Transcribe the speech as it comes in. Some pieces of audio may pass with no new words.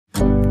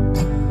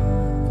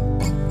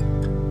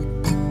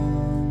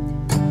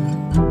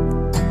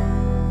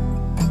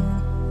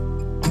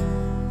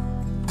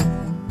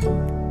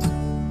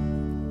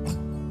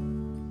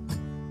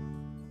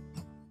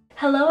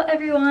Hello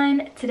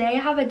everyone! Today I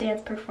have a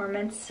dance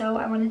performance, so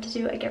I wanted to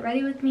do a get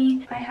ready with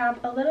me. I have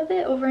a little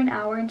bit over an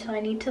hour until I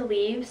need to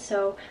leave,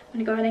 so I'm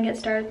gonna go ahead and get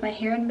started with my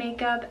hair and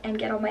makeup and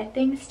get all my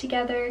things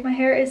together. My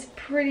hair is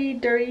pretty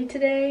dirty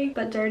today,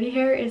 but dirty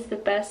hair is the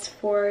best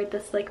for the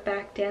slick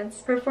back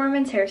dance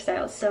performance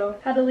hairstyle, so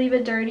had to leave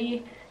it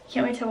dirty.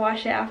 Can't wait to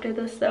wash it after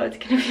this though, it's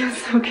gonna feel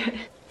so good.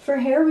 For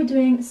hair, we're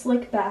doing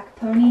slick back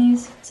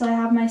ponies, so I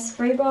have my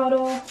spray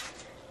bottle.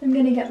 I'm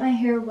gonna get my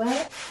hair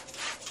wet.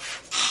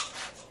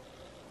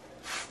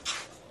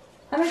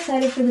 I'm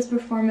excited for this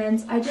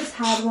performance. I just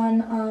had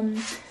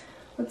one,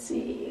 let's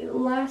see,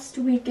 last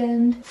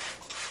weekend.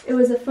 It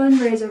was a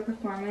fundraiser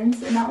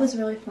performance, and that was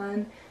really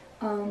fun.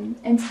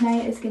 And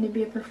tonight is going to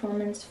be a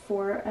performance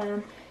for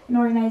an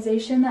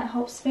organization that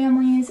helps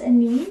families in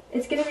need.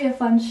 It's going to be a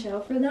fun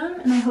show for them,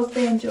 and I hope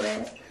they enjoy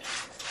it.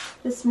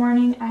 This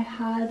morning I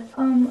had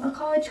a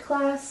college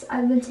class.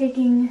 I've been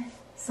taking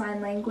sign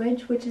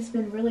language, which has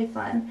been really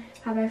fun.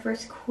 Had my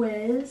first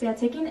quiz. Yeah,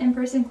 taking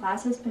in-person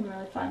class has been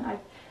really fun. I've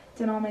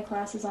done all my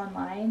classes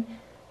online,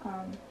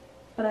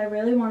 but I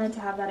really wanted to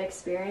have that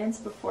experience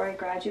before I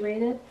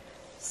graduated,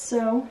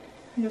 so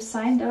I just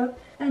signed up,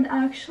 and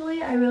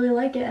actually I really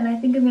like it, and I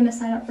think I'm going to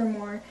sign up for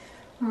more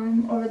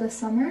over the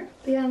summer.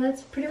 But yeah,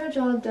 that's pretty much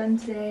all I've done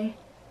today.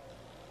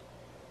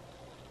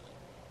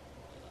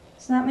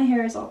 So now that my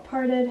hair is all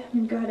parted,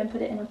 I'm going to go ahead and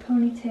put it in a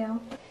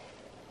ponytail.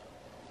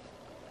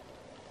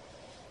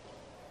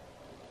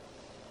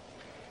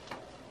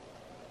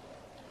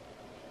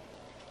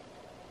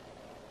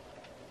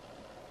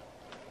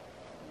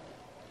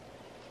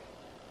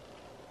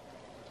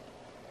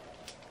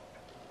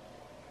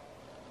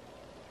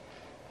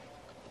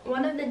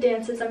 One of the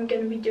dances I'm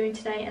going to be doing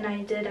tonight, and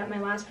I did at my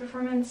last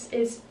performance,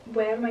 is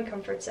way out of my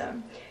comfort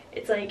zone.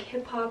 It's like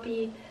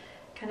hip-hoppy,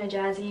 kind of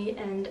jazzy,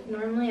 and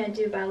normally I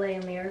do ballet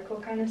and lyrical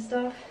kind of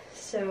stuff,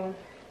 so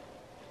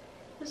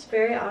it was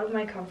very out of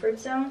my comfort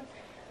zone.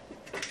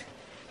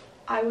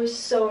 I was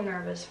so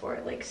nervous for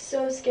it, like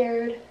so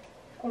scared.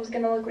 I was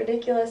going to look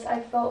ridiculous.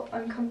 I felt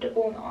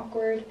uncomfortable and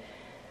awkward,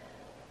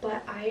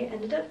 but I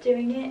ended up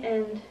doing it,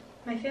 and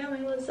my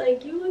family was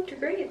like, "You looked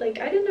great, like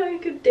I didn't know you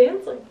could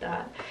dance like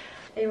that."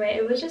 Anyway,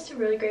 it was just a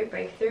really great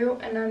breakthrough,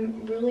 and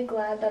I'm really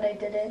glad that I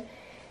did it,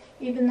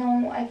 even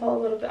though I felt a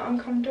little bit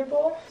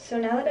uncomfortable. So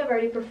now that I've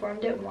already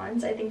performed it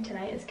once, I think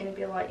tonight is going to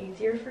be a lot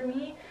easier for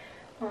me,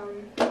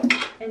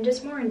 and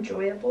just more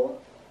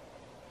enjoyable.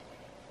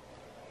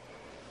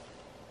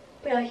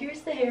 But yeah, here's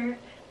the hair.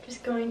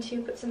 Just going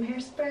to put some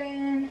hairspray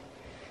in.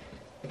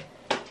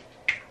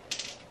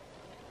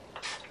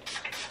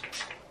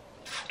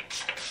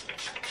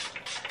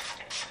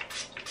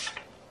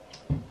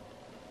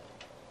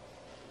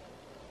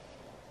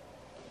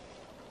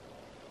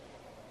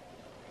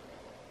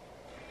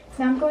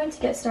 Now I'm going to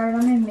get started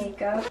on my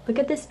makeup. Look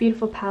at this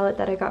beautiful palette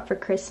that I got for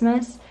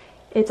Christmas.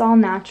 It's all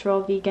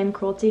natural, vegan,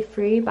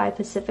 cruelty-free by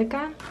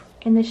Pacifica.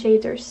 And the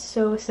shades are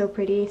so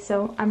pretty,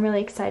 so I'm really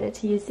excited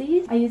to use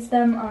these. I used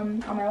them on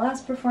my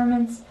last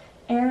performance,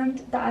 and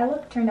the eye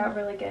look turned out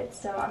really good,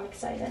 so I'm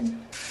excited.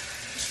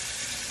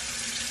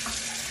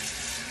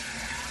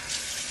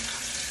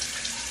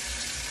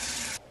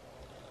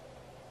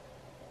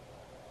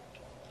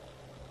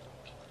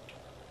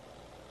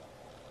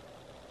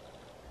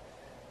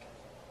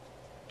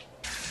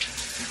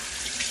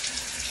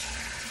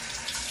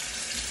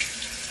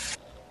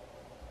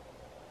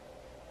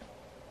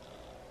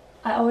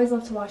 I always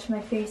love to wash my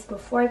face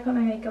before I put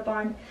my makeup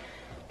on.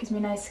 It gives me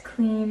a nice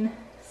clean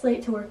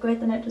slate to work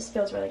with, and it just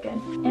feels really good.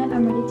 And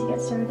I'm ready to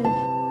get started.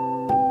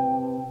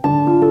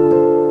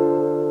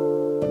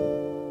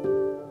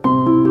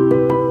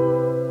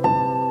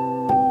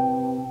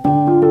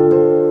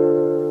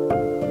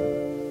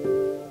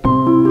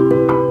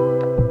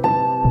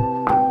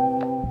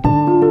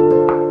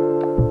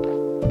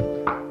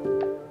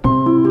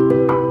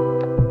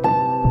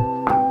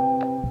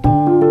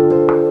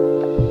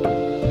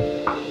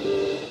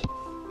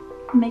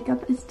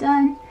 Makeup is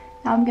done.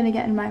 Now I'm gonna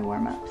get in my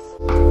warm-ups.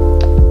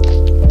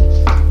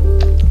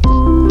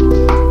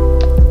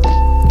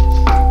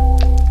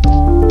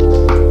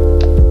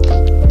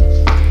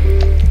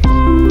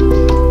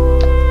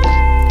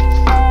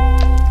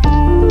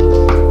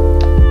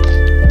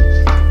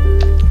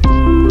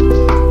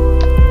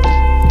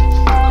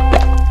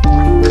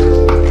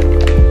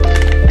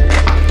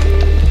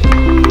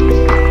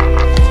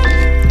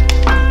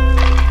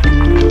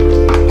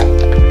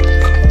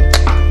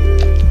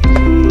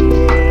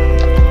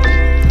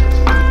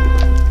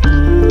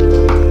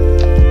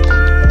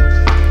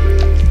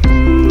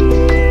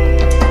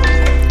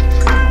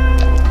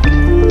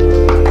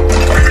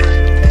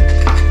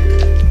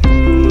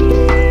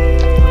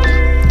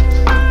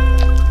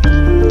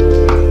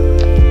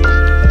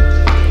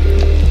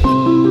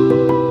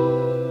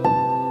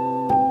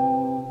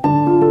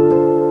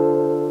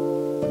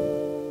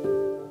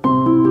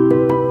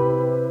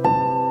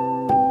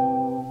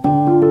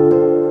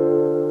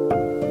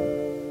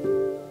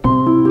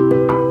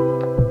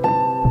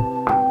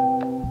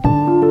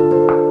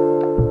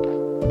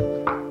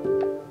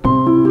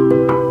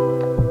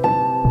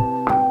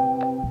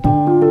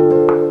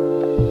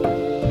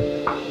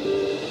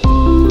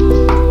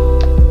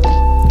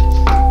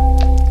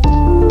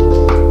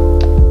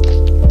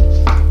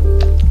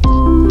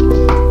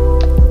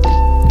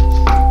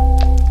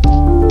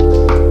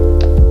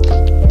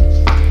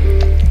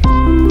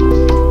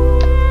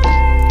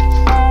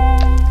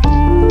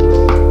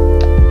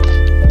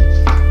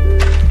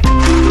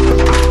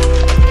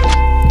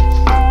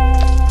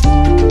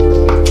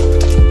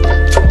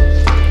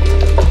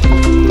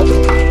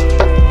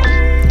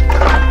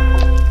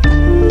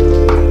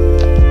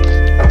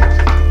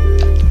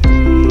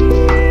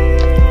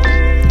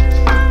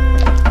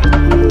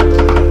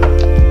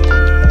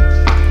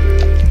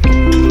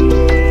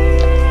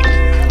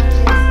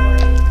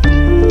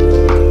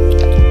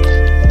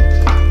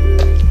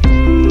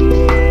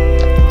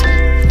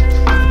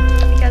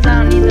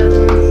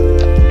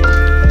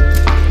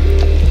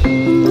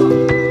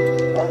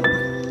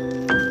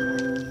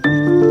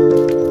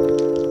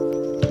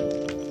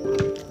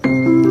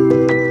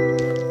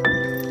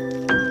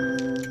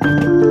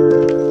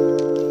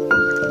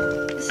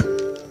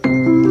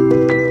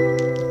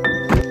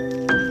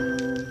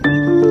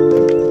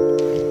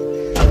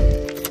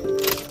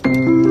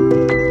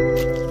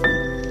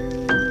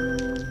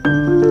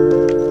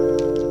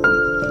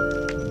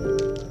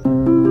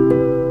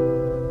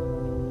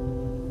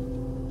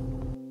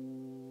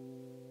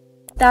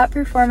 That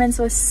performance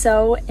was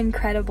so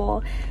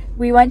incredible.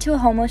 We went to a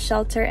homeless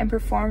shelter and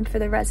performed for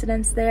the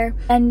residents there,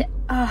 and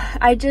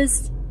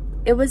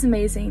it was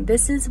amazing.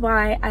 This is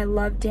why I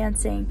love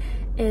dancing,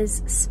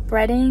 is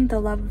spreading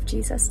the love of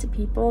Jesus to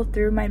people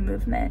through my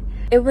movement.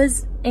 It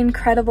was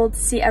incredible to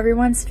see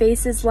everyone's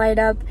faces light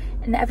up,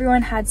 and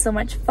everyone had so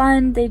much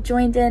fun. They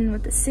joined in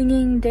with the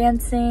singing,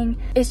 dancing.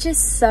 It's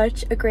just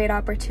such a great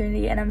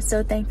opportunity, and I'm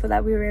so thankful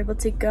that we were able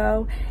to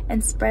go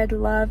and spread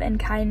love and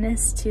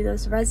kindness to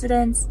those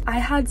residents. I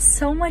had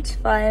so much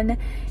fun,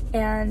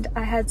 and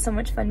I had so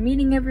much fun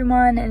meeting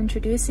everyone and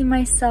introducing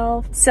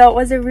myself. So it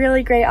was a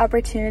really great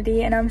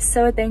opportunity, and I'm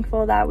so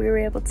thankful that we were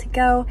able to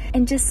go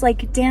and just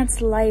like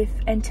dance life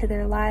into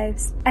their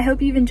lives. I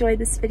hope you've enjoyed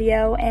this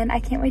video, and I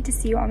can't wait to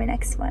see you on my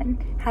next one.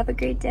 Have a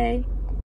great day.